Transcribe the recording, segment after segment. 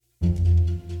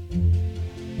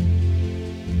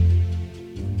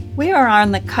We are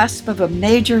on the cusp of a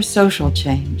major social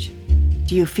change.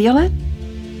 Do you feel it?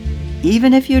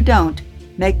 Even if you don't,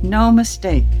 make no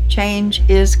mistake, change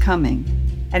is coming,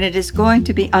 and it is going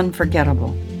to be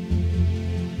unforgettable.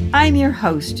 I'm your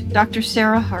host, Dr.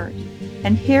 Sarah Hart,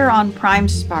 and here on Prime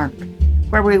Spark,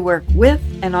 where we work with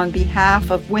and on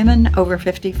behalf of women over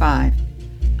 55,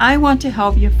 I want to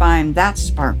help you find that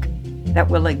spark that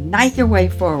will ignite your way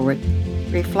forward,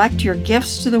 reflect your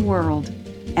gifts to the world,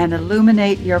 and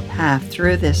illuminate your path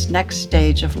through this next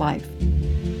stage of life.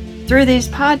 Through these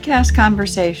podcast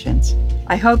conversations,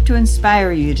 I hope to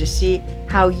inspire you to see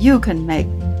how you can make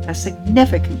a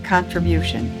significant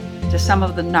contribution to some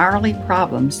of the gnarly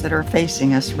problems that are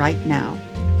facing us right now.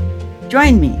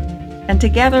 Join me, and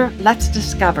together let's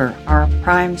discover our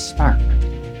Prime Spark.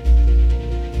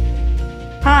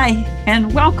 Hi,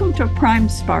 and welcome to Prime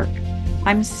Spark.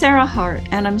 I'm Sarah Hart,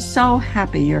 and I'm so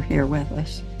happy you're here with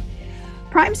us.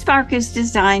 Prime Spark is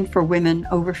designed for women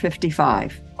over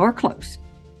 55 or close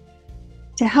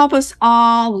to help us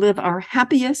all live our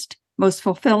happiest, most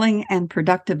fulfilling, and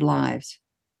productive lives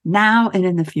now and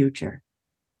in the future.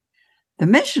 The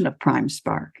mission of Prime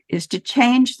Spark is to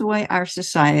change the way our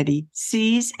society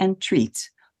sees and treats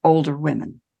older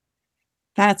women.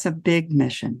 That's a big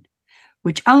mission,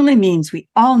 which only means we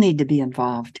all need to be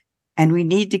involved, and we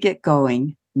need to get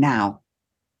going now.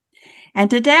 And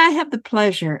today I have the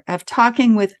pleasure of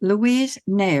talking with Louise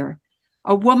Nayer,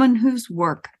 a woman whose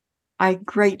work I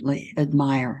greatly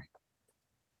admire.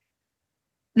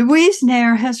 Louise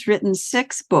Nayer has written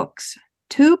 6 books,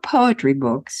 2 poetry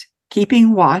books,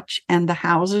 Keeping Watch and The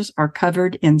Houses Are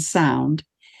Covered in Sound,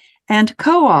 and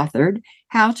co-authored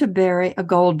How to Bury a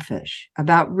Goldfish,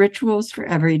 about rituals for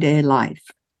everyday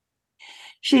life.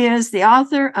 She is the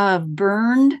author of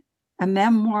Burned, a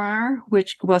memoir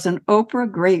which was an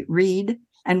Oprah Great Read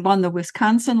and won the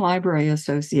Wisconsin Library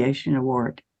Association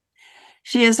Award.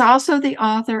 She is also the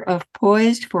author of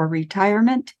Poised for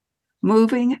Retirement,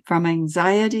 Moving from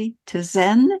Anxiety to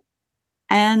Zen,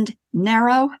 and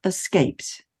Narrow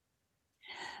Escapes.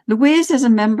 Louise is a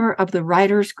member of the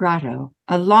Writers' Grotto,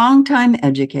 a longtime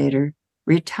educator,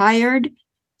 retired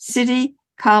City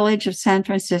College of San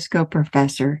Francisco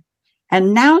professor,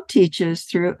 and now teaches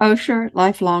through Osher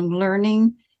Lifelong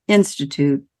Learning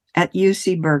Institute at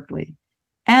UC Berkeley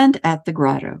and at the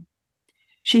Grotto.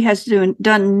 She has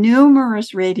done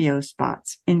numerous radio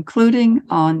spots, including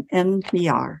on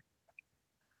NPR.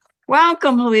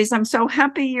 Welcome, Louise. I'm so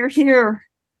happy you're here.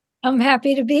 I'm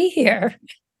happy to be here.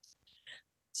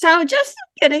 So just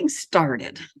getting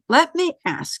started, let me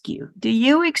ask you, do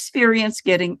you experience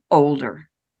getting older?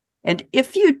 And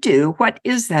if you do, what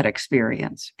is that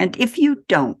experience? And if you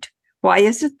don't, why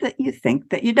is it that you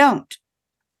think that you don't?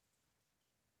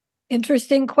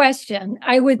 Interesting question.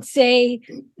 I would say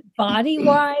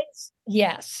body-wise,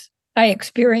 yes, I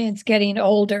experience getting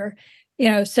older.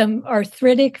 Some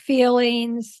arthritic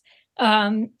feelings.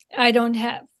 I don't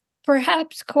have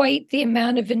perhaps quite the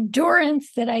amount of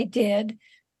endurance that I did,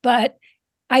 but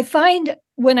I find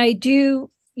when I do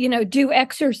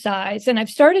exercise, and I've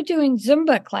started doing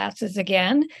Zumba classes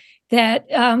again, that,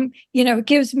 it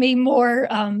gives me more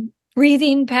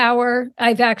breathing power.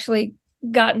 I've actually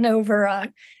gotten over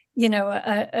an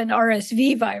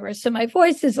RSV virus, so my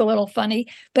voice is a little funny,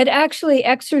 but actually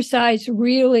exercise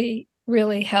really,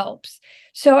 really helps.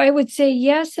 So I would say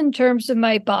yes, in terms of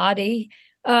my body.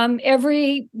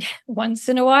 Every once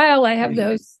in a while, I have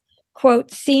those, quote,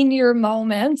 senior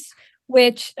moments,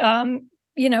 which,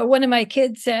 one of my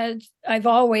kids said I've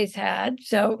always had,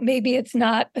 so maybe it's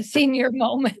not a senior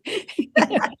moment,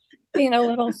 being a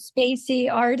little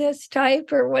spacey artist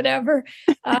type or whatever.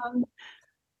 And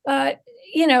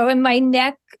my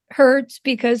neck hurts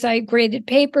because I graded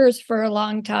papers for a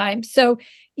long time. So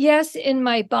yes, in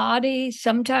my body,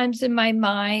 sometimes in my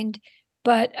mind.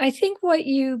 But I think what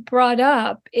you brought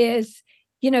up is,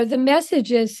 the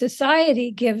messages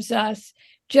society gives us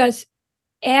just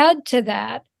add to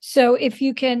that. So if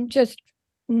you can just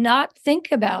not think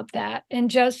about that and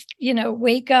just,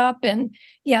 wake up and,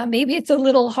 maybe it's a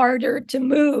little harder to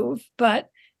move, but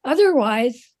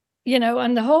otherwise,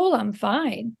 on the whole, I'm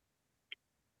fine.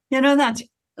 That's,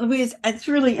 Louise, it's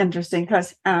really interesting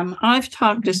because I've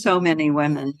talked to so many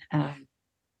women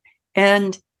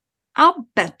and I'll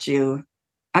bet you,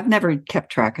 I've never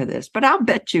kept track of this, but I'll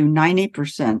bet you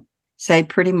 90% say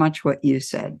pretty much what you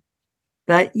said.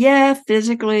 That,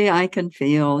 physically I can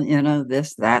feel,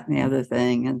 this, that, and the other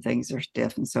thing, and things are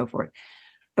stiff and so forth.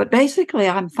 But basically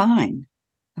I'm fine,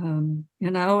 and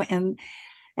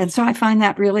so I find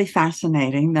that really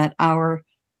fascinating that our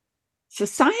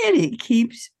society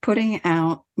keeps putting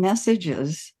out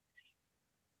messages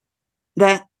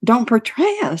that don't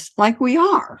portray us like we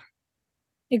are.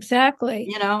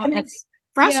 Exactly. And It's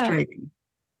frustrating.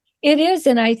 It is.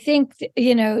 And I think,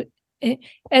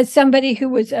 as somebody who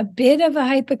was a bit of a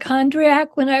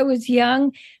hypochondriac when I was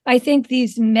young, I think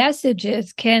these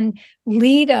messages can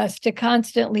lead us to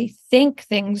constantly think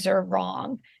things are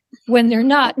wrong when they're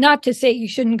not. Not to say you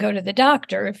shouldn't go to the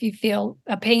doctor if you feel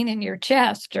a pain in your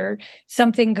chest or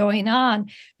something going on.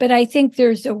 But I think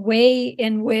there's a way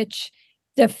in which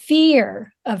the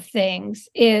fear of things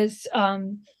is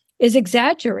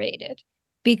exaggerated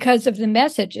because of the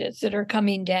messages that are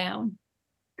coming down.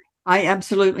 I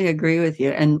absolutely agree with you.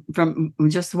 And from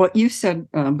just what you said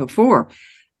before,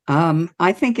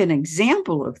 I think an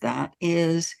example of that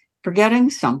is forgetting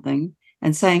something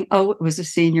and saying, oh, it was a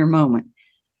senior moment.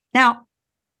 Now,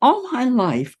 all my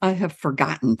life, I have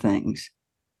forgotten things.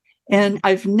 And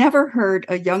I've never heard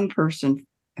a young person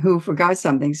who forgot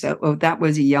something say, oh, that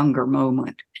was a younger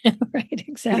moment. Right,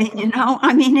 exactly.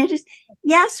 It is,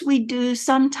 yes, we do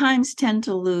sometimes tend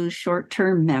to lose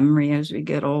short-term memory as we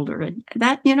get older. And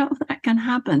that can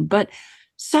happen. But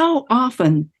so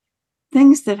often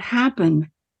things that happen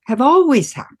have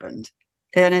always happened.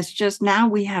 And it's just now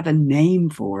we have a name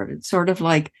for it. It's sort of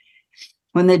like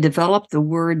when they developed the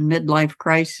word midlife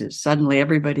crisis, suddenly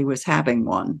everybody was having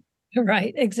one.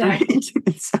 Right, exactly.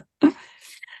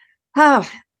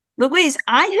 Louise,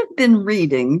 I have been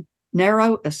reading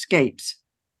Narrow Escapes,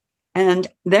 and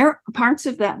there are parts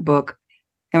of that book,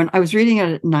 and I was reading it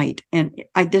at night, and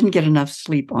I didn't get enough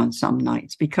sleep on some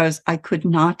nights because I could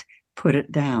not put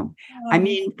it down. I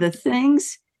mean, the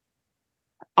things,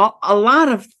 a lot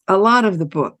of the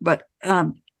book, but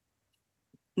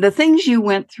the things you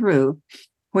went through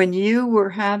when you were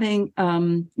having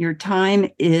your time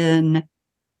in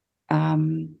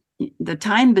the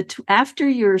time after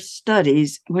your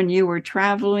studies, when you were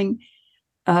traveling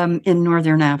in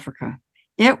Northern Africa,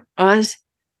 it was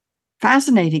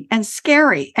fascinating and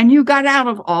scary. And you got out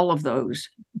of all of those.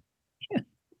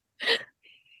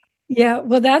 Yeah,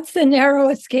 well, that's the narrow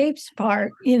escapes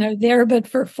part, there, but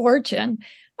for fortune.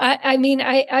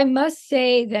 I must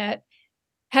say that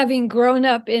having grown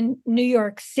up in New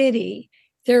York City,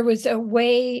 there was a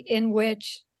way in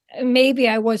which maybe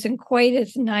I wasn't quite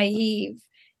as naive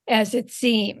as it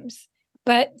seems,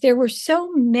 but there were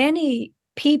so many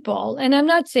people, and I'm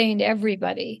not saying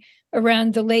everybody,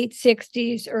 around the late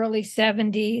 60s, early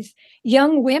 70s,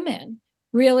 young women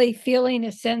really feeling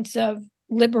a sense of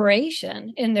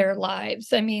liberation in their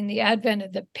lives. I mean, the advent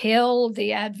of the pill,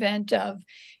 the advent of,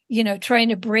 trying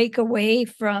to break away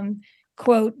from,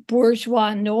 quote,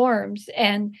 bourgeois norms.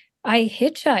 And I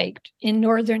hitchhiked in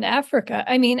Northern Africa.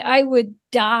 I mean, I would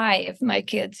die if my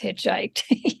kids hitchhiked.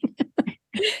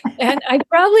 And I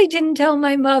probably didn't tell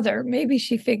my mother. Maybe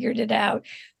she figured it out.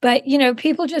 But,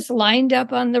 people just lined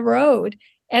up on the road.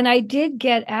 And I did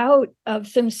get out of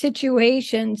some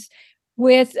situations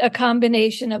with a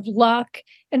combination of luck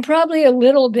and probably a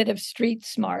little bit of street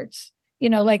smarts.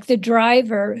 Like the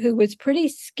driver who was pretty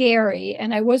scary,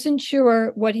 and I wasn't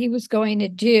sure what he was going to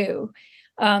do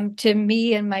to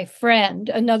me and my friend,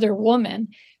 another woman,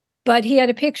 but he had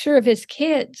a picture of his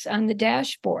kids on the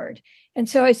dashboard. And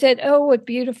so I said, oh, what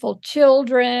beautiful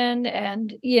children.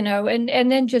 And,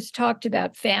 and then just talked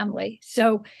about family.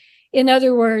 So in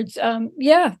other words,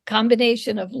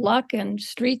 combination of luck and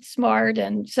street smart,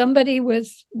 and somebody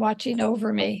was watching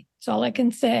over me. That's all I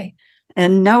can say.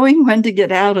 And knowing when to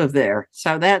get out of there.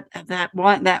 So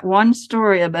that one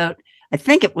story about, I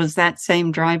think it was that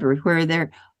same driver where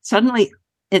there suddenly,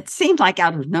 it seemed like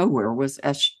out of nowhere was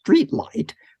a street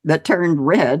light that turned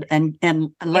red and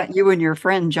let you and your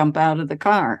friend jump out of the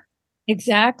car.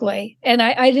 Exactly. And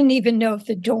I didn't even know if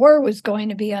the door was going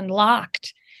to be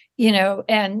unlocked,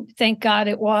 and thank God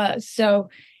it was. So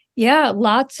yeah,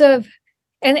 lots of,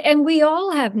 and we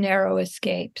all have narrow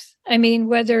escapes. I mean,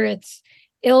 whether it's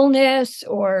illness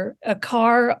or a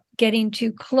car getting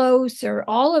too close or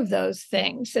all of those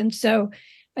things. And so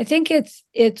I think it's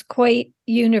quite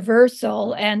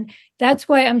universal. And that's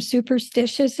why I'm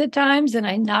superstitious at times, and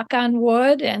I knock on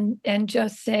wood and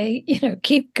just say,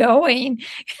 keep going.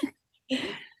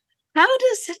 How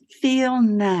does it feel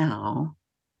now?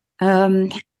 I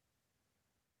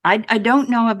don't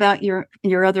know about your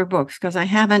other books because I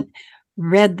haven't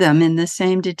read them in the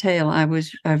same detail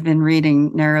I've been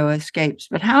reading Narrow Escapes.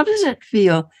 But how does it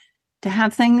feel to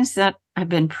have things that have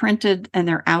been printed and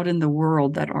they're out in the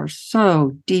world that are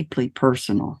so deeply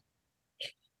personal?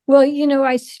 Well,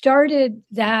 I started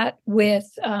that with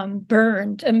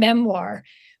Burned, a memoir,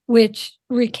 which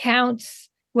is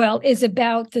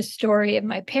about the story of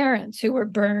my parents who were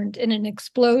burned in an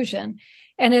explosion.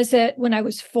 And when I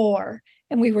was 4.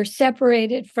 and we were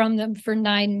separated from them for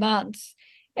 9 months.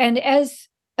 And as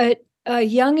a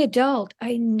young adult,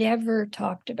 I never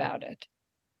talked about it.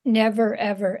 Never,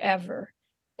 ever, ever.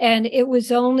 And it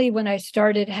was only when I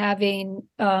started having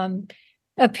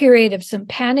a period of some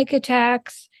panic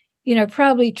attacks,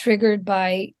 probably triggered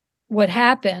by what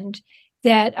happened,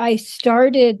 that I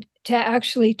started to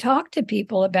actually talk to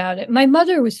people about it. My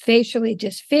mother was facially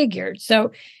disfigured.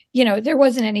 So, there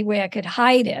wasn't any way I could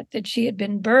hide it, that she had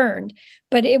been burned,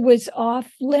 but it was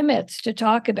off limits to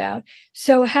talk about.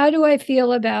 So how do I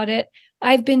feel about it?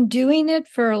 I've been doing it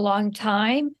for a long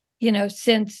time,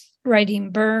 since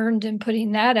writing Burned and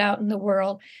putting that out in the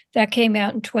world. That came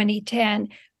out in 2010.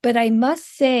 But I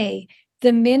must say,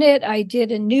 the minute I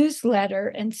did a newsletter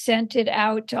and sent it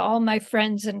out to all my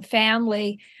friends and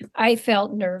family, I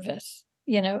felt nervous.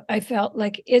 I felt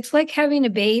like it's like having a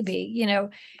baby.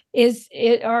 Is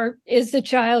the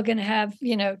child going to have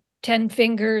 10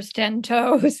 fingers, 10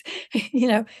 toes?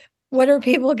 What are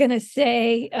people going to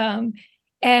say?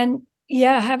 And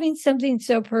yeah, having something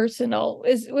so personal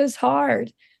was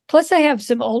hard. Plus, I have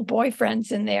some old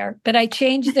boyfriends in there, but I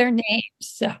changed their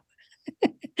names.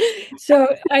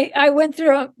 So I went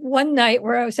through one night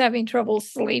where I was having trouble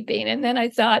sleeping, and then I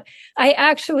thought I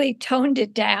actually toned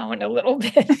it down a little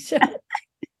bit. So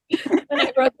when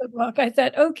I wrote the book, I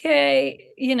thought, okay,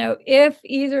 if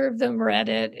either of them read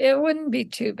it, it wouldn't be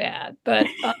too bad. But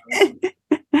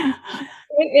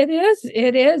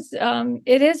it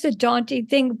is a daunting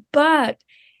thing. But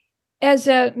as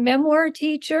a memoir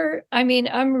teacher,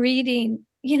 I'm reading,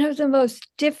 the most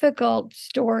difficult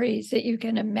stories that you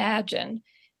can imagine,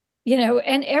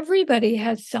 and everybody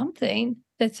has something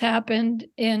that's happened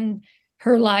in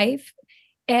her life.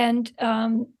 And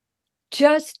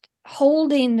just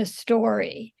holding the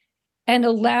story and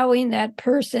allowing that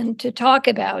person to talk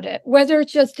about it, whether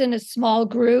it's just in a small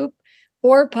group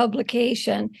or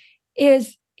publication,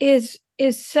 is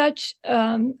such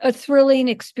a thrilling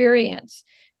experience,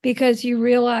 because you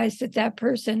realize that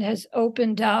person has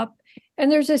opened up.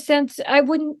 And there's a sense, I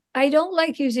don't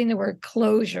like using the word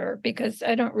closure, because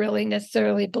I don't really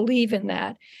necessarily believe in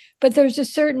that. But there's a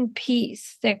certain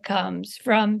peace that comes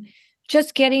from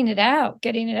just getting it out,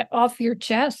 getting it off your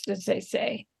chest, as they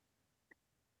say.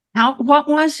 What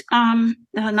was,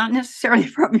 not necessarily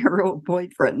from your old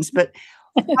boyfriends, but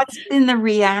what's been the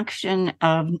reaction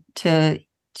to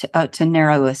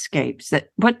Narrow Escapes?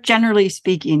 What, generally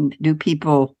speaking, do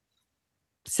people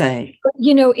say?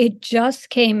 It just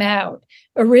came out.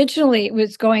 Originally, it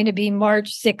was going to be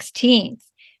March 16th,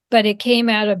 but it came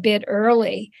out a bit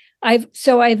early. I've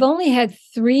only had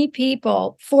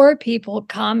 4 people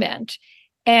comment.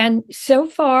 And so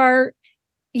far,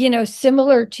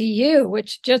 similar to you,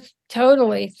 which just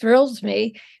totally thrills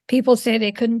me, people say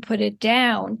they couldn't put it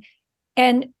down.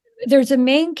 And there's a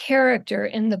main character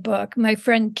in the book, my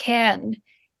friend Ken,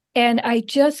 and I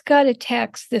just got a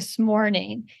text this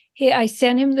morning. I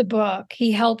sent him the book.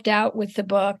 He helped out with the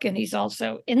book, and he's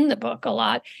also in the book a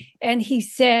lot. And he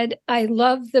said, "I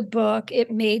love the book.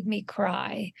 It made me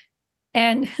cry."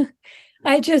 And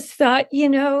I just thought,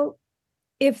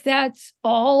 if that's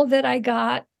all that I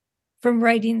got from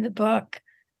writing the book,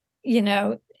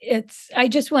 I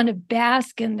just want to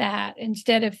bask in that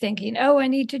instead of thinking, oh, I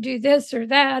need to do this or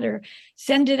that or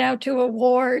send it out to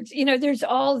awards. There's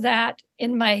all that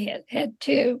in my head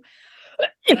too.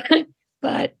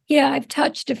 But yeah, I've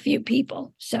touched a few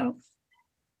people. So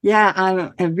yeah,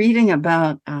 I'm reading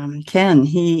about Ken.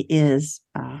 He is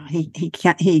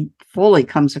he fully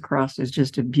comes across as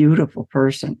just a beautiful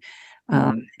person,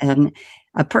 and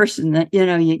a person that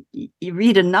you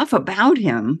read enough about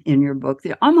him in your book that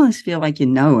you almost feel like you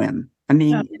know him. I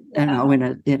mean,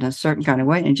 in a certain kind of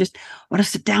way, and just want to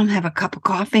sit down and have a cup of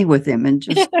coffee with him, and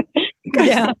just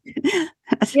yeah.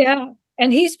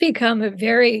 And he's become a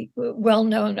very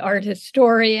well-known art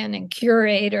historian and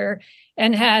curator,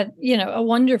 and had, a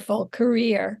wonderful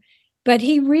career. But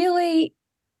he really,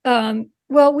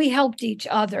 we helped each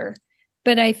other.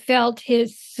 But I felt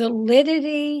his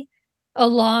solidity,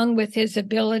 along with his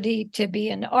ability to be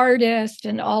an artist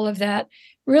and all of that,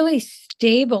 really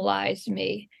stabilized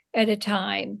me at a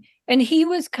time. And he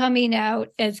was coming out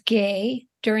as gay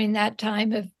during that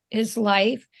time of his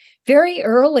life, very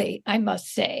early, I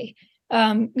must say. For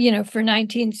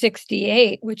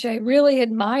 1968, which I really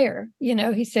admire.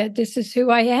 He said, "This is who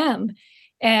I am."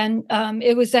 And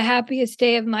it was the happiest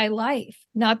day of my life.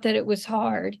 Not that it was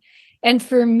hard. And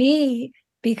for me,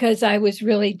 because I was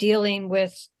really dealing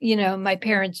with, my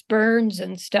parents' burns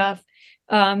and stuff,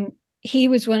 he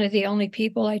was one of the only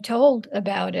people I told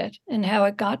about it and how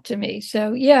it got to me.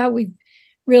 So yeah, we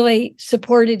really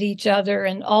supported each other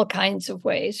in all kinds of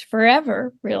ways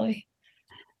forever, really.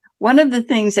 One of the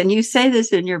things, and you say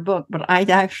this in your book, but I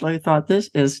actually thought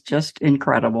this is just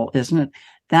incredible, isn't it?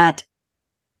 That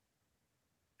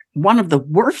one of the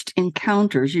worst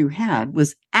encounters you had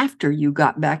was after you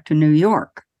got back to New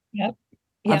York. Yep.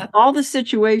 Of all the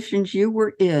situations you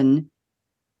were in,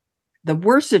 the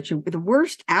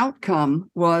worst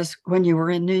outcome was when you were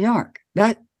in New York.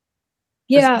 That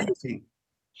is amazing.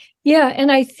 Yeah,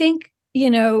 and I think,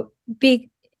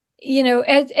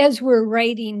 as we're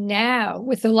writing now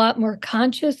with a lot more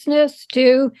consciousness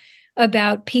too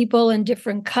about people in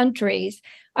different countries,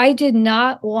 I did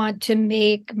not want to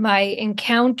make my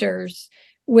encounters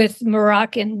with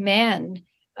Moroccan men.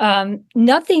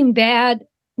 Nothing bad,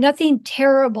 nothing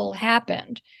terrible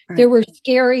happened. Right. There were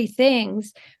scary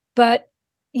things, but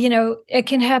it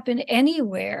can happen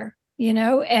anywhere,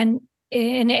 and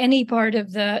in any part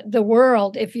of the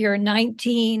world. If you're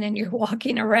 19 and you're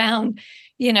walking around,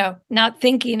 not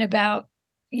thinking about,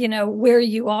 where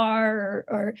you are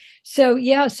or so.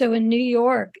 Yeah. So in New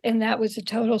York, and that was a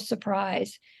total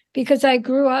surprise because I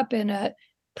grew up in a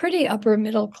pretty upper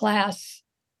middle class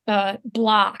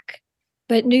block,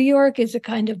 but New York is a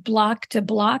kind of block to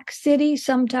block city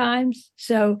sometimes.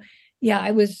 So yeah,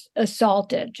 I was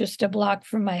assaulted just a block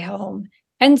from my home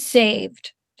and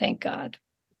saved, thank God.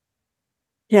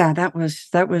 Yeah, that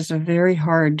was a very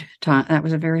hard time. That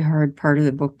was a very hard part of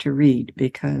the book to read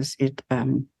because it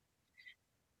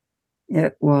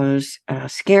was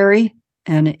scary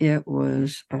and it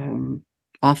was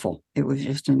awful. It was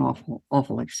just an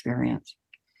awful experience.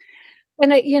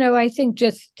 And I think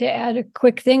just to add a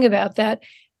quick thing about that,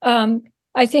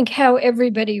 I think how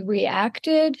everybody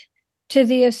reacted to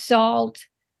the assault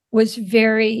was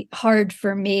very hard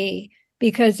for me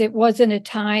because it wasn't a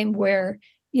time where,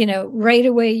 right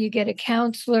away you get a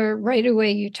counselor, right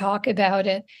away you talk about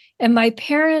it. And my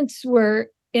parents were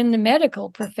in the medical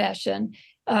profession.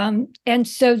 And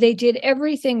so they did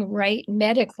everything right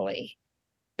medically.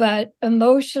 But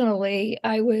emotionally,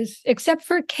 I was, except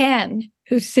for Ken,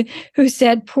 who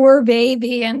said, poor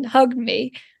baby, and hugged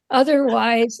me.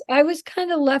 Otherwise, I was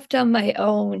kind of left on my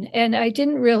own. And I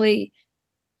didn't really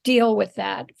deal with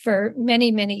that for many,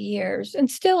 many years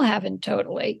and still haven't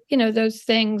totally. Those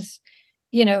things,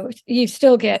 you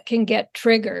still can get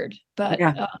triggered, but,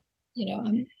 yeah.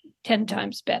 I'm 10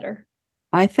 times better.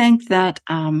 I think that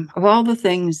of all the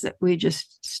things that we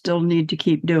just still need to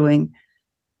keep doing,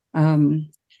 one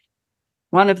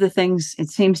of the things it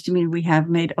seems to me we have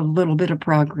made a little bit of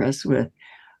progress with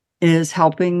is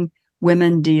helping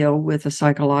women deal with the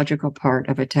psychological part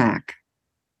of attack.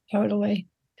 Totally.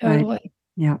 Right?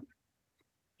 Yeah.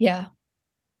 Yeah.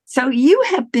 So you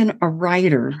have been a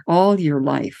writer all your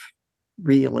life,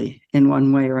 really, in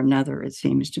one way or another, it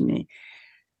seems to me.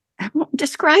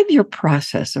 Describe your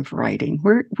process of writing.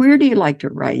 Where do you like to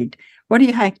write? What do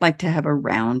you like to have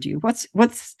around you?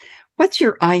 What's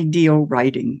your ideal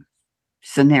writing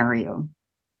scenario?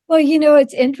 Well,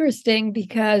 it's interesting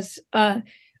because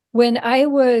when I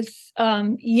was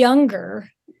younger,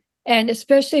 and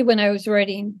especially when I was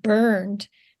writing Burned,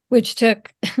 which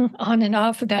took on and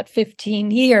off about 15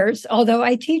 years, although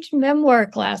I teach memoir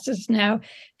classes now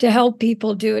to help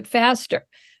people do it faster.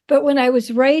 But when I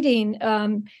was writing,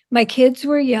 my kids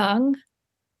were young.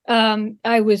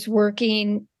 I was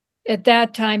working at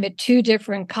that time at 2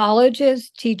 different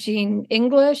colleges teaching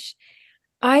English.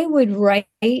 I would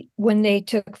write when they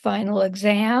took final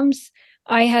exams.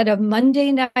 I had a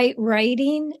Monday night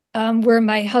writing where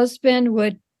my husband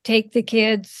would take the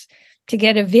kids to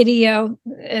get a video.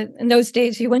 In those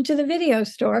days, he went to the video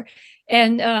store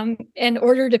and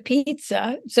ordered a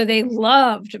pizza. So they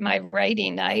loved my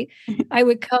writing night. I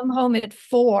would come home at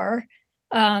 4,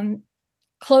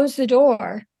 close the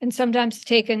door, and sometimes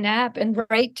take a nap and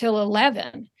write till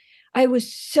 11. I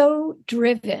was so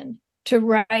driven to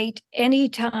write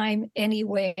anytime,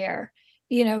 anywhere.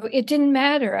 It didn't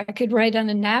matter. I could write on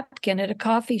a napkin at a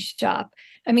coffee shop.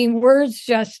 I mean, words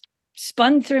just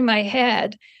spun through my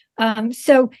head.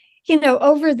 So,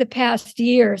 over the past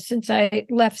year since I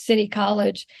left City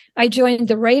College, I joined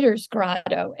the Writers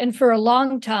Grotto. And for a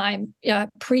long time,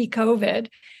 pre-COVID,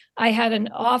 I had an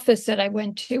office that I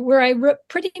went to where I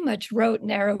pretty much wrote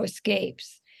narrow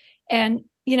escapes. And,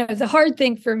 the hard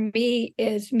thing for me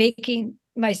is making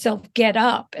myself get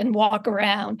up and walk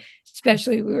around,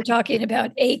 especially we were talking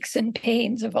about aches and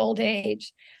pains of old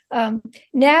age.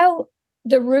 Now,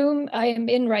 the room I am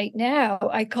in right now,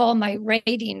 I call my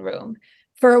writing room.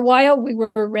 For a while, we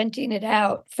were renting it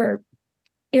out for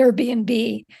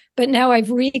Airbnb, but now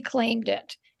I've reclaimed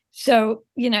it. So,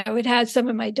 it has some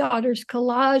of my daughter's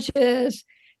collages,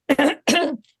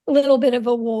 a little bit of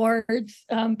awards,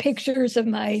 pictures of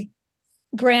my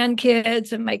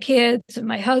grandkids and my kids and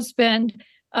my husband.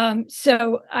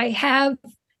 So I have,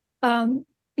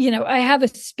 I have a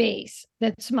space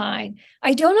that's mine.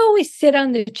 I don't always sit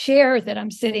on the chair that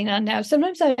I'm sitting on now.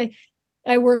 Sometimes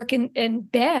I work in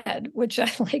bed, which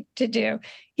I like to do.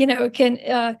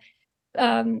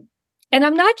 And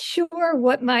I'm not sure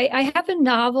what I have a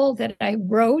novel that I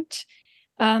wrote.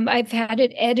 I've had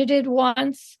it edited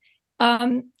once.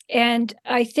 And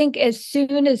I think as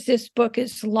soon as this book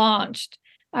is launched,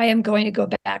 I am going to go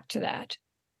back to that.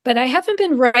 But I haven't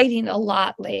been writing a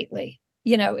lot lately.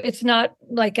 It's not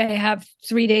like I have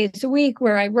 3 days a week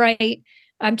where I write.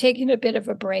 I'm taking a bit of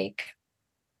a break.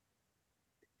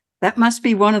 That must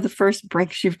be one of the first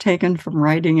breaks you've taken from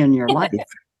writing in your life.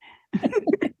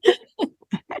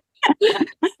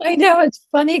 I know, it's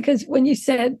funny because when you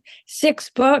said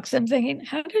 6 books, I'm thinking,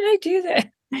 how did I do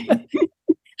that?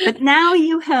 But now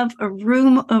you have a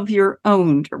room of your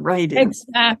own to write in.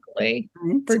 Exactly.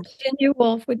 Right? Virginia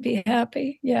Woolf would be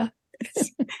happy. Yeah.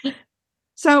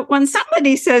 So when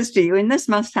somebody says to you, and this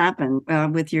must happen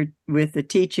with the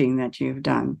teaching that you've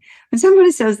done, when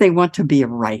somebody says they want to be a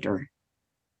writer,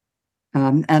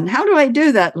 and how do I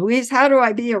do that, Louise? How do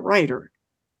I be a writer?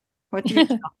 What do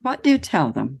you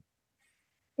tell them?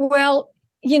 Well,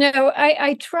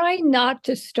 I try not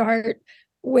to start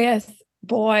with,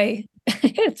 boy,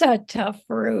 it's a tough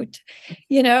route,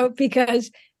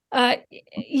 because, and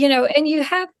you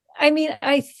have,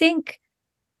 I think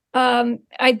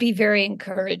I'd be very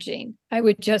encouraging. I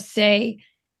would just say,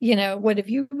 what have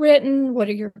you written? What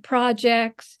are your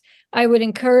projects? I would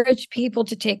encourage people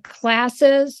to take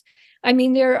classes.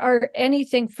 There are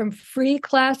anything from free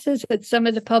classes at some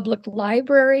of the public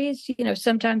libraries.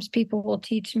 Sometimes people will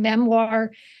teach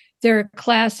memoir. There are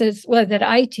classes that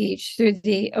I teach through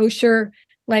the Osher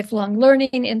Lifelong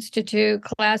Learning Institute,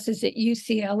 classes at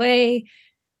UCLA.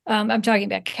 I'm talking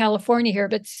about California here,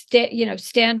 but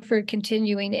Stanford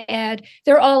Continuing Ed,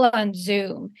 they're all on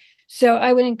Zoom. So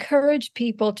I would encourage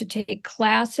people to take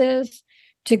classes,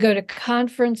 to go to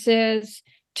conferences,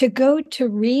 to go to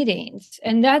readings,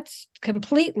 and that's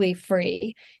completely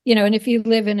free. And if you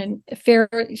live in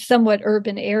a somewhat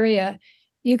urban area,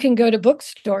 you can go to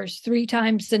bookstores 3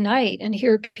 times a night and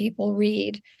hear people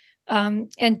read.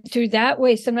 And through that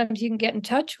way, sometimes you can get in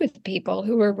touch with people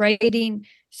who are writing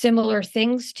similar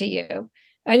things to you.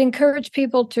 I'd encourage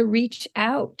people to reach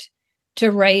out to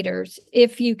writers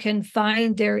if you can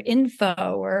find their info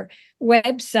or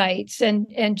websites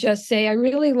and just say, I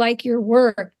really like your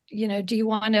work. Do you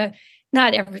want to?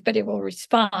 Not everybody will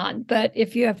respond, but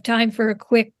if you have time for a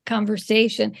quick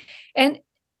conversation. And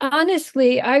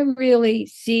honestly, I really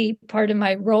see part of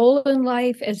my role in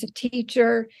life as a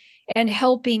teacher and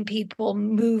helping people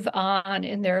move on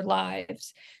in their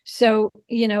lives. So,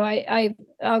 I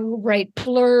will write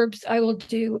blurbs. I will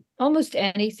do almost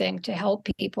anything to help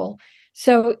people.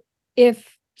 So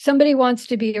if somebody wants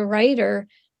to be a writer,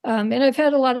 and I've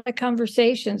had a lot of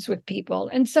conversations with people,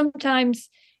 and sometimes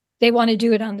they want to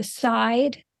do it on the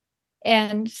side,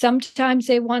 and sometimes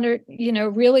they want to,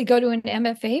 really go to an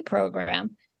MFA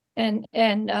program and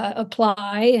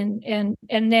apply and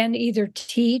then either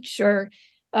teach or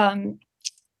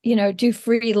do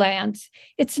freelance.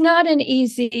 It's not an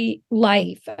easy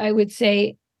life, I would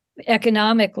say,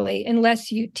 economically,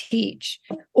 unless you teach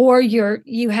or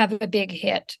you have a big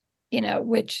hit,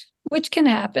 which can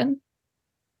happen.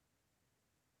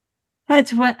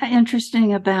 That's what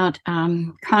interesting about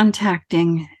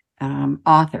contacting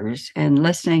authors and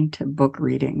listening to book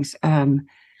readings.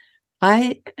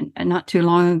 I, not too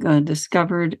long ago,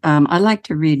 discovered I like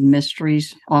to read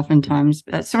mysteries oftentimes.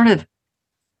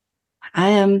 I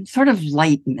am sort of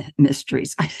light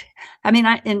mysteries. In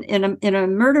a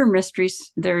murder mystery,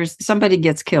 there's somebody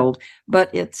gets killed, but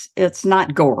it's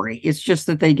not gory. It's just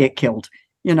that they get killed,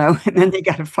 and then they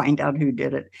got to find out who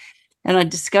did it. And I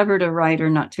discovered a writer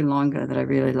not too long ago that I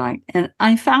really liked, and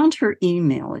I found her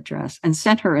email address and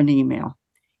sent her an email,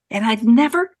 and I'd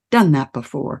never done that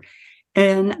before,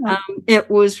 and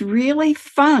it was really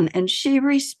fun, and she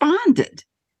responded.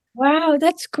 Wow,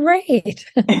 that's great.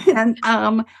 And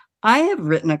I have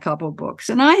written a couple books,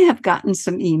 and I have gotten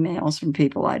some emails from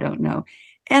people I don't know,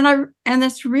 and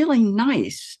it's really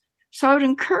nice. So I would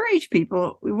encourage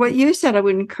people, what you said, I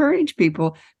would encourage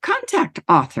people, contact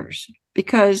authors,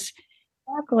 because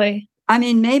exactly.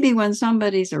 Maybe when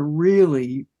somebody's a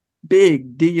really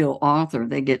big deal author,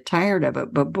 they get tired of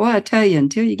it. But boy, I tell you,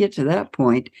 until you get to that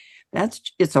point,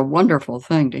 it's a wonderful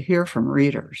thing to hear from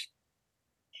readers.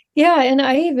 Yeah, and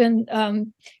I even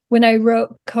when I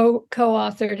wrote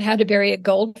co-authored How to Bury a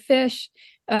Goldfish,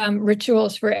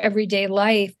 Rituals for Everyday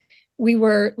Life, we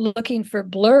were looking for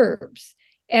blurbs.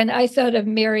 And I thought of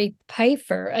Mary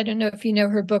Pfeiffer. I don't know if you know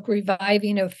her book,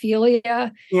 Reviving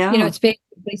Ophelia. Yeah. It's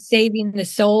basically saving the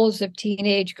souls of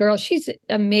teenage girls. She's an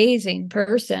amazing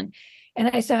person. And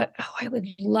I thought, oh, I would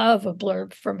love a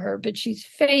blurb from her, but she's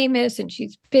famous and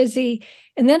she's busy.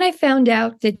 And then I found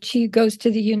out that she goes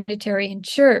to the Unitarian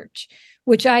Church,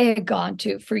 which I had gone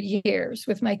to for years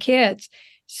with my kids.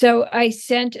 So I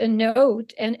sent a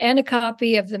note and a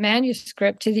copy of the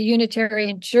manuscript to the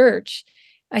Unitarian Church.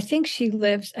 I think she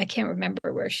lives, I can't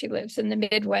remember where she lives, in the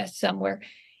Midwest somewhere.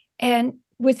 And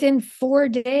within 4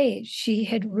 days, she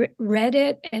had read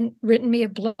it and written me a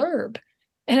blurb.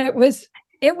 And it was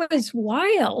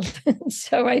wild.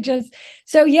 So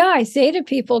yeah, I say to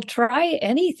people, try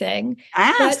anything.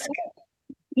 Ask.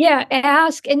 But yeah,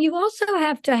 ask. And you also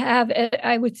have to have,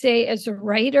 I would say, as a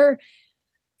writer,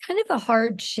 kind of a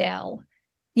hard shell.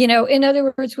 In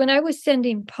other words, when I was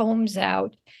sending poems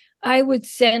out, I would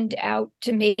send out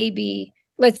to maybe,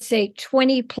 let's say,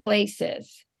 20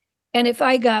 places. And if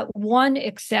I got one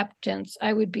acceptance,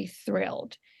 I would be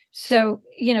thrilled. So,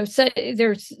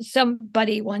 there's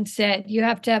somebody once said, you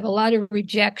have to have a lot of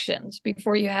rejections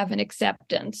before you have an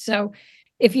acceptance. So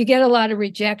if you get a lot of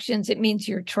rejections, it means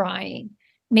you're trying.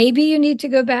 Maybe you need to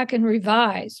go back and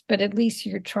revise, but at least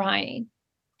you're trying.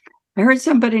 I heard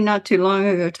somebody not too long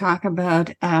ago talk about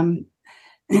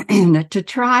it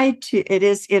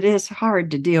is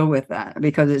hard to deal with that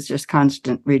because it's just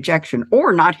constant rejection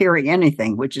or not hearing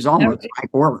anything, which is almost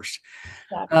like worse.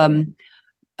 Exactly.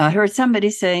 I heard somebody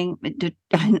saying,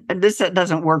 this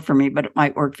doesn't work for me, but it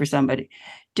might work for somebody,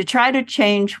 to try to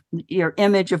change your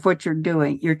image of what you're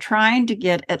doing. You're trying to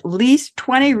get at least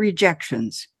 20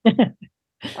 rejections. Oh,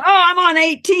 I'm on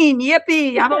 18.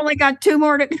 Yippee. I've only got 2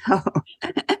 more to go.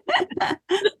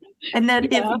 And then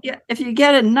if you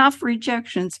get enough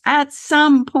rejections, at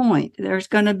some point, there's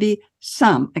going to be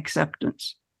some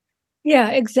acceptance. Yeah,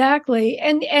 exactly.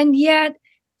 And yet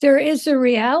there is a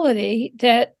reality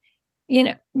that,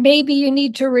 maybe you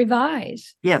need to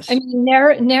revise. Yes. I mean,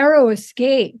 Narrow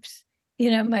Escapes,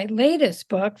 my latest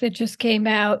book that just came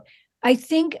out, I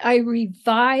think I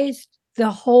revised the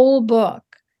whole book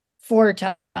 4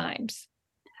 times.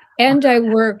 And I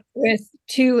worked with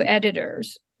 2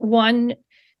 editors, one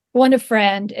a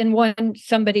friend and one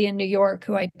somebody in New York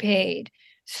who I paid.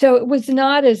 So it was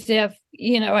not as if,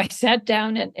 I sat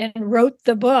down and wrote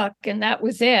the book and that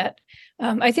was it.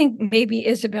 I think maybe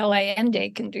Isabel Allende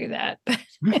can do that, but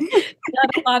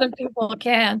not a lot of people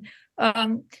can.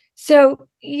 And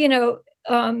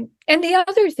the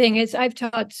other thing is I've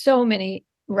taught so many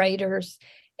writers,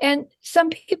 and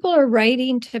some people are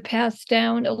writing to pass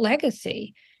down a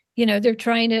legacy. They're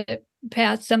trying to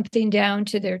pass something down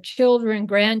to their children,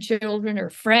 grandchildren,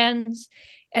 or friends.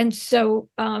 And so,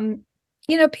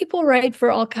 people write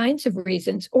for all kinds of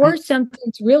reasons, or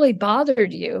something's really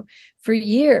bothered you for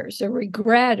years, a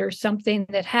regret or something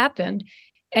that happened.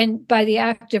 And by the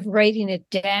act of writing it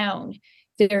down,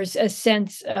 there's a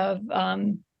sense of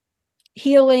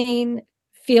healing,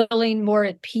 feeling more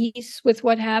at peace with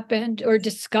what happened, or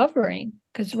discovering,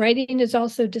 because writing is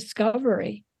also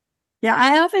discovery. Yeah,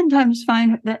 I oftentimes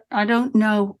find that I don't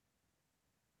know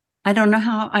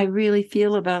how I really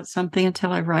feel about something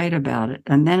until I write about it.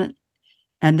 And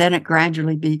then it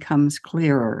gradually becomes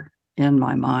clearer in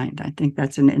my mind. I think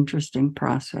that's an interesting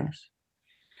process.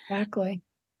 Exactly.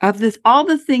 Of all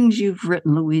the things you've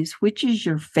written, Louise, which is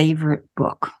your favorite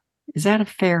book? Is that a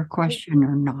fair question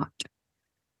or not?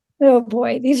 Oh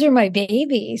boy, these are my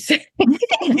babies.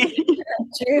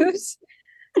 Choose.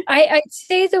 I'd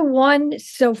say the one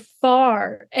so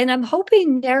far, and I'm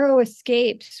hoping Narrow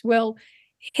Escapes will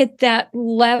hit that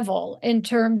level in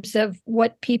terms of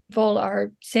what people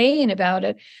are saying about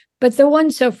it. But the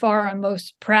one so far I'm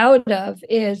most proud of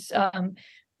is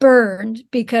Burned,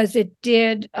 because it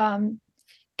did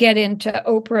get into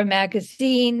Oprah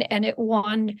magazine and it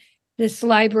won this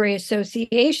Library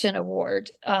Association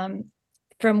award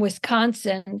from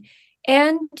Wisconsin.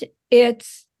 And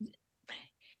it's,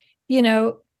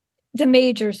 the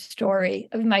major story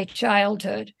of my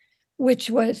childhood, which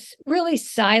was really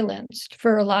silenced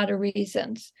for a lot of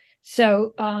reasons.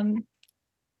 So,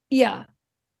 yeah.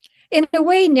 In a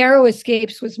way, Narrow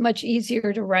Escapes was much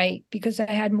easier to write because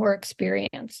I had more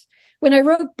experience. When I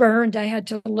wrote Burned, I had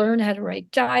to learn how to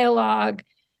write dialogue.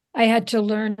 I had to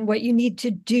learn what you need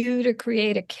to do to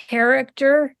create a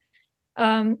character.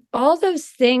 All those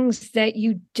things that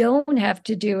you don't have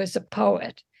to do as a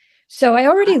poet. So I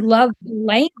already loved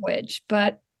language,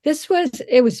 but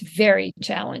it was very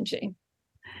challenging.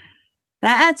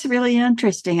 That's really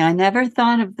interesting. I never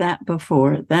thought of that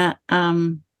before. That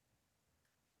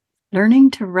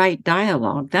learning to write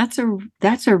dialogue, that's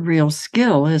a real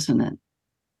skill, isn't it?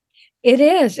 It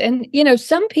is. And,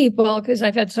 some people, because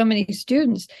I've had so many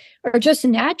students, are just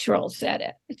naturals at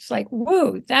it. It's like,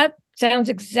 whoa, that sounds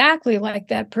exactly like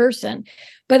that person.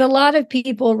 But a lot of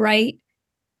people write,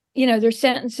 their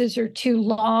sentences are too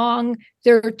long.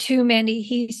 There are too many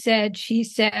he said, she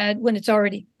said, when it's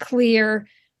already clear.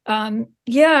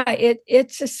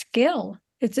 It's a skill.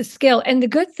 It's a skill. And the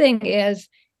good thing is,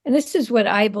 and this is what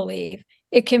I believe,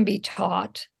 it can be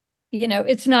taught.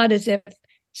 It's not as if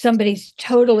somebody's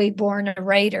totally born a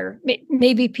writer.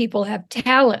 Maybe people have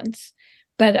talents,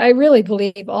 but I really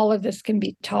believe all of this can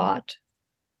be taught.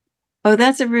 Oh,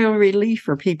 that's a real relief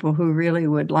for people who really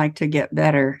would like to get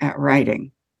better at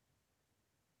writing.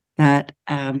 That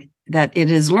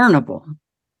it is learnable.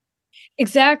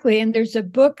 Exactly. And there's a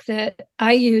book that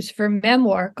I use for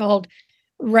memoir called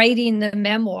Writing the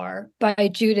Memoir by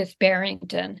Judith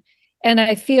Barrington. And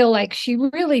I feel like she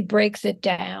really breaks it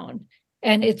down,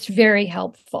 and it's very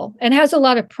helpful and has a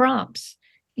lot of prompts.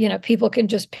 People can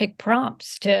just pick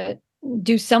prompts to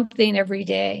do something every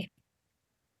day.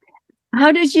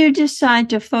 How did you decide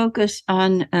to focus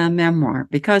on a memoir?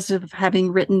 Because of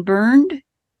having written Burned?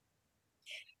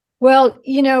 Well,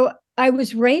 I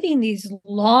was writing these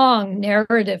long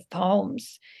narrative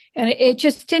poems, and it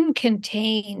just didn't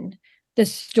contain the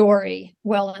story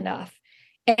well enough.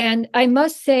 And I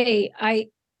must say,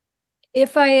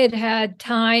 if I had had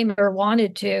time or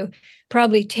wanted to,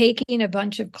 probably taking a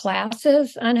bunch of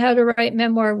classes on how to write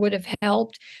memoir would have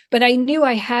helped. But I knew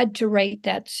I had to write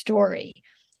that story.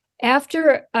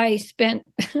 After I spent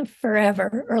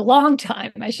forever, or a long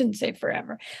time, I shouldn't say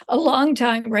forever, a long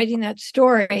time writing that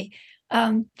story,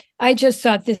 I just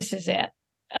thought, this is it.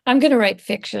 I'm going to write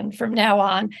fiction from now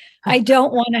on. I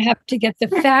don't want to have to get the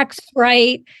facts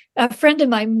right. A friend of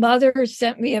my mother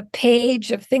sent me a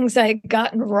page of things I had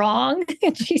gotten wrong.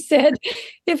 And she said,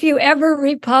 if you ever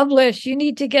republish, you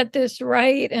need to get this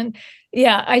right. And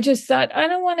yeah, I just thought, I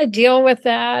don't want to deal with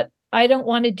that. I don't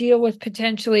want to deal with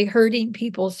potentially hurting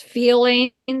people's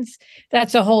feelings.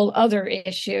 That's a whole other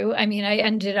issue. I mean, I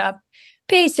ended up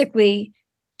basically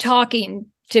talking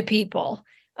to people,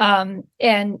 and,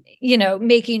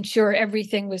 making sure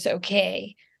everything was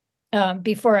okay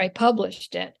before I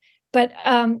published it. But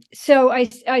so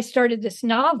I started this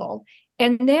novel.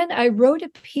 And then I wrote a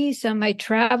piece on my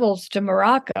travels to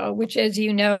Morocco, which, as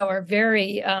you know, are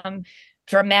very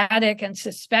dramatic and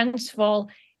suspenseful.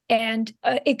 And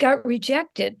it got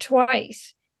rejected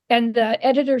twice. And the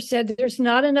editor said, there's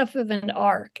not enough of an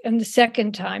arc. And the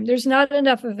second time, there's not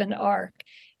enough of an arc.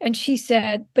 And she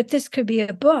said, but this could be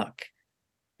a book.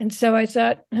 And so I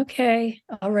thought, okay,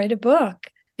 I'll write a book.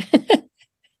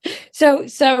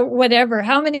 So whatever,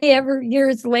 how many ever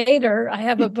years later, I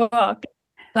have a book.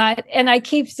 And I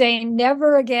keep saying,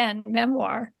 never again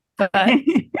memoir. But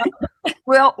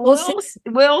Well, we'll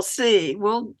see.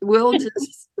 We'll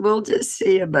just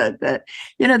see about that.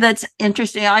 That's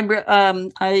interesting. One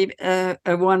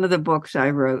of the books I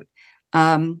wrote,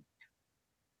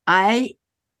 I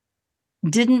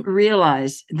didn't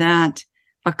realize that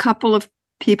a couple of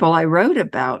people I wrote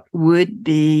about would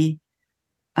be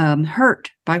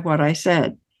hurt by what I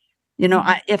said.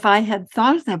 If I had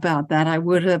thought about that, I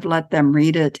would have let them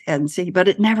read it and see, but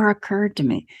it never occurred to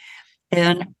me.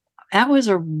 And that was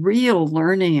a real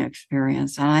learning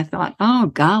experience. And I thought, oh,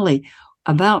 golly,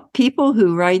 about people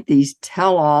who write these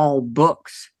tell-all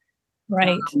books.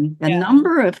 Right. The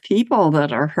number of people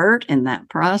that are hurt in that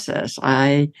process,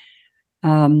 that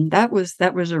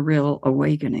was a real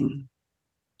awakening.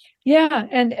 Yeah.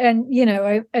 And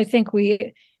I think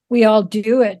we all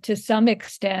do it to some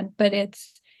extent, but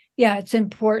it's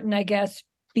important, I guess,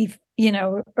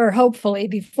 or hopefully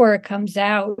before it comes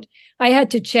out. I had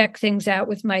to check things out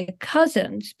with my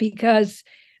cousins, because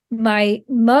my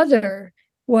mother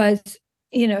was,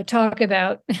 talk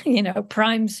about,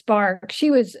 prime spark.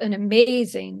 She was an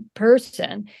amazing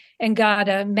person and got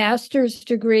a master's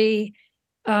degree,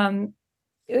 in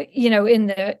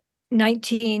the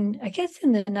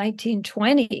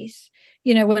 1920s,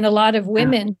 when a lot of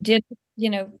women did,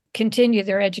 continue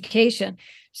their education.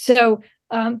 So,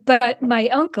 but my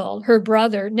uncle, her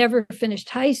brother, never finished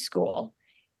high school.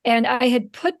 And I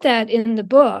had put that in the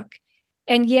book.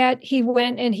 And yet he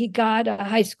went and he got a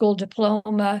high school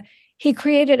diploma. He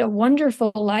created a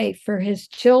wonderful life for his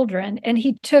children. And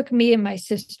he took me and my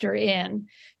sister in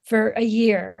for a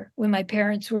year when my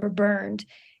parents were burned,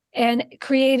 and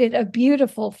created a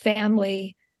beautiful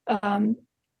family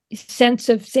sense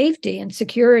of safety and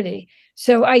security.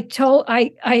 So I told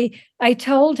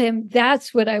him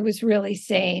that's what I was really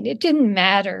saying. It didn't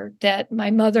matter that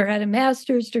my mother had a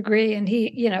master's degree, and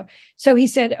he, so he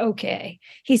said, okay.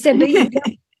 He said, but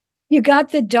You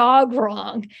got the dog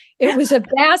wrong. It was a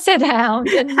basset hound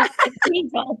and not a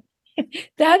beagle.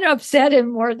 That upset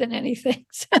him more than anything.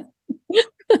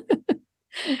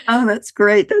 Oh, that's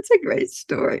great. That's a great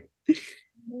story.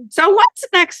 So what's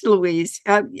next, Louise?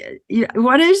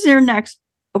 What is your next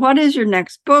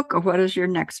book, or what is your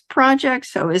next project?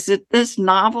 So is it this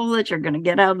novel that you're going to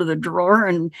get out of the drawer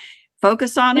and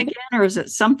focus on again, or is it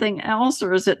something else,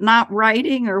 or is it not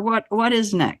writing, or what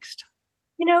is next?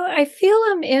 I feel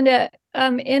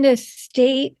I'm in a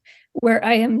state where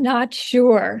I am not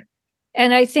sure,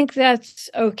 and I think that's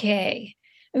okay.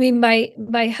 I mean,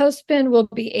 my husband will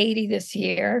be 80 this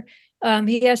year.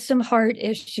 He has some heart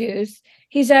issues.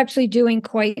 He's actually doing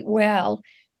quite well,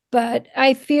 but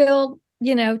I feel,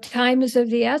 time is of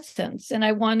the essence, and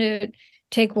I want to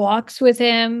take walks with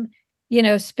him,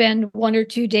 spend 1 or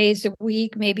 2 days a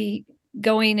week, maybe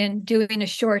going and doing a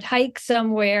short hike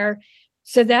somewhere.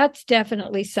 So that's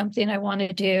definitely something I want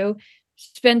to do.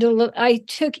 I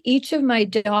took each of my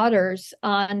daughters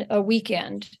on a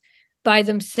weekend by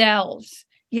themselves,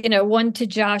 one to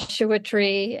Joshua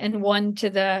Tree and one to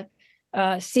the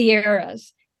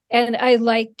Sierras. And I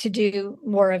like to do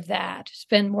more of that,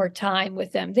 spend more time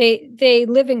with them. They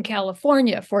live in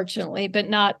California, fortunately, but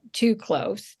not too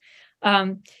close.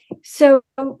 So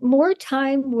more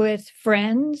time with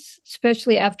friends,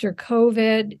 especially after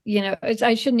COVID,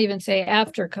 I shouldn't even say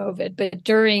after COVID, but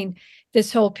during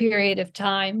this whole period of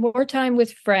time, more time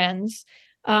with friends.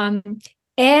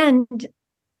 And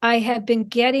I have been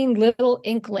getting little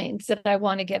inklings that I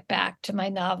want to get back to my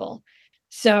novel.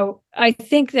 So I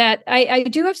think that I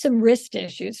do have some wrist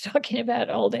issues talking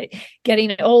about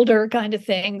getting older kind of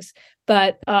things,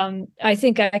 but I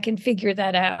think I can figure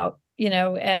that out,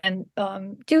 and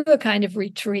do a kind of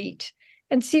retreat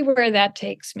and see where that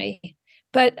takes me.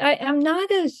 But I'm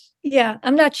not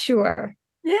sure.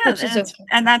 Yeah,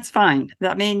 and that's fine.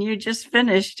 I mean, you just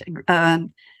finished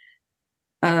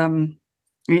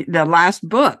the last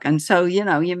book, and so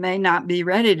you may not be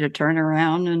ready to turn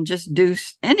around and just do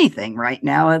anything right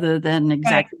now other than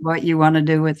exactly what you want to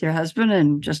do with your husband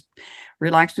and just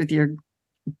relax with your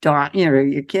daughter,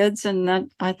 your kids. And that,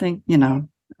 I think,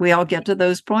 we all get to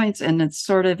those points, and it's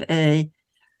sort of a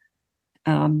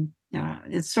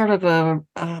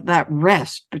that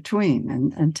rest between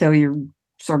and until you're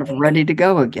sort of ready to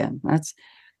go again. That's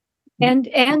and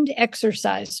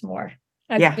exercise more.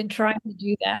 I've been trying to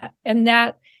do that, and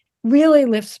that really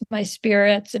lifts my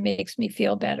spirits and makes me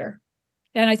feel better.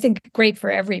 And I think great for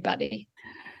everybody.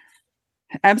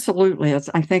 Absolutely.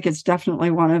 I think it's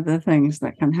definitely one of the things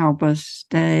that can help us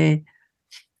stay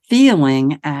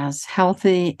feeling as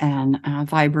healthy and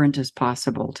vibrant as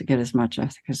possible, to get as much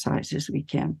exercise as we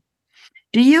can.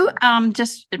 Do you,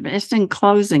 just in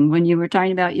closing, when you were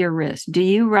talking about your wrist, do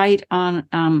you write on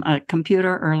a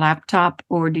computer or laptop,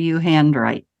 or do you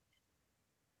handwrite?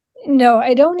 No,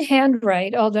 I don't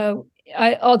handwrite, although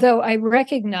I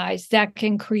recognize that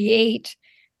can create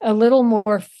a little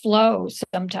more flow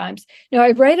sometimes. No,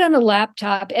 I write on a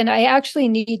laptop, and I actually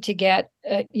need to get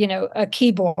a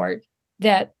keyboard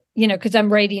that, because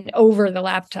I'm writing over the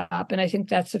laptop, and I think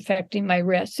that's affecting my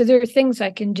wrist. So there are things I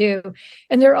can do,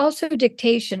 and there are also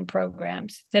dictation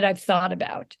programs that I've thought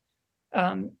about.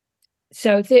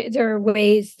 So there are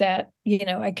ways that,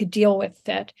 I could deal with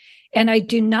that. And I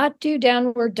do not do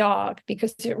downward dog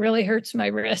because it really hurts my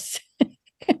wrists.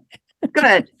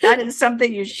 Good. That is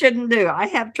something you shouldn't do. I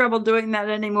have trouble doing that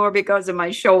anymore because of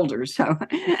my shoulders. So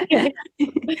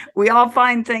we all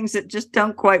find things that just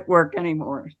don't quite work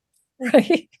anymore.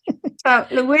 Right. So,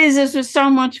 Louise, this was so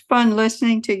much fun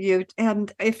listening to you.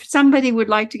 And if somebody would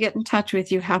like to get in touch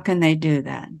with you, how can they do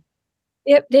that?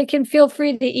 Yep, they can feel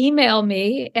free to email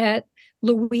me at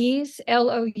Louise,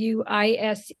 Louise,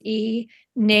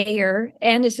 Nayer,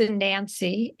 N as in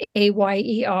Nancy,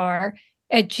 Ayer,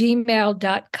 at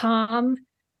gmail.com,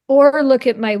 or look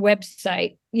at my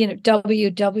website,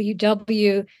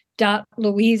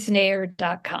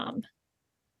 www.louisenayer.com.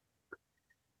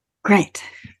 Great.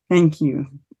 Thank you.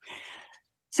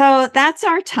 So that's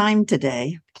our time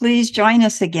today. Please join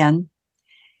us again.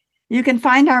 You can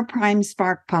find our Prime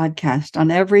Spark podcast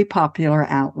on every popular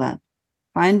outlet.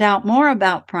 Find out more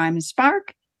about Prime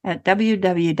Spark at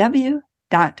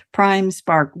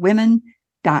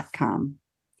www.primesparkwomen.com.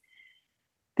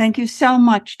 Thank you so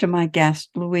much to my guest,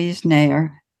 Louise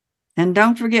Nayer. And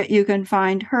don't forget, you can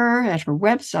find her at her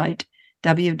website,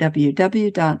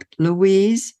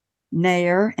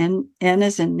 www.louisenayer, N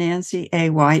as in Nancy,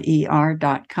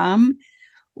 AYER.com,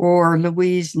 or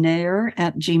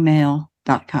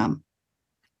louisenayer@gmail.com.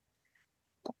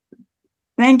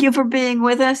 Thank you for being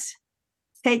with us.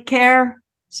 Take care,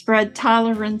 spread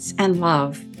tolerance and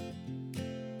love.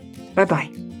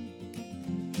 Bye-bye.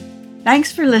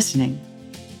 Thanks for listening.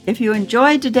 If you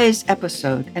enjoyed today's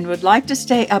episode and would like to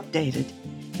stay updated,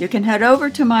 you can head over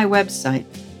to my website,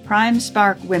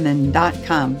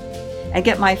 primesparkwomen.com, and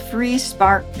get my free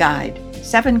Spark Guide,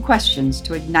 7 Questions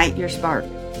to Ignite Your Spark,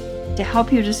 to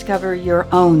help you discover your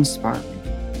own spark.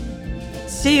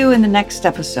 See you in the next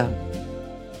episode.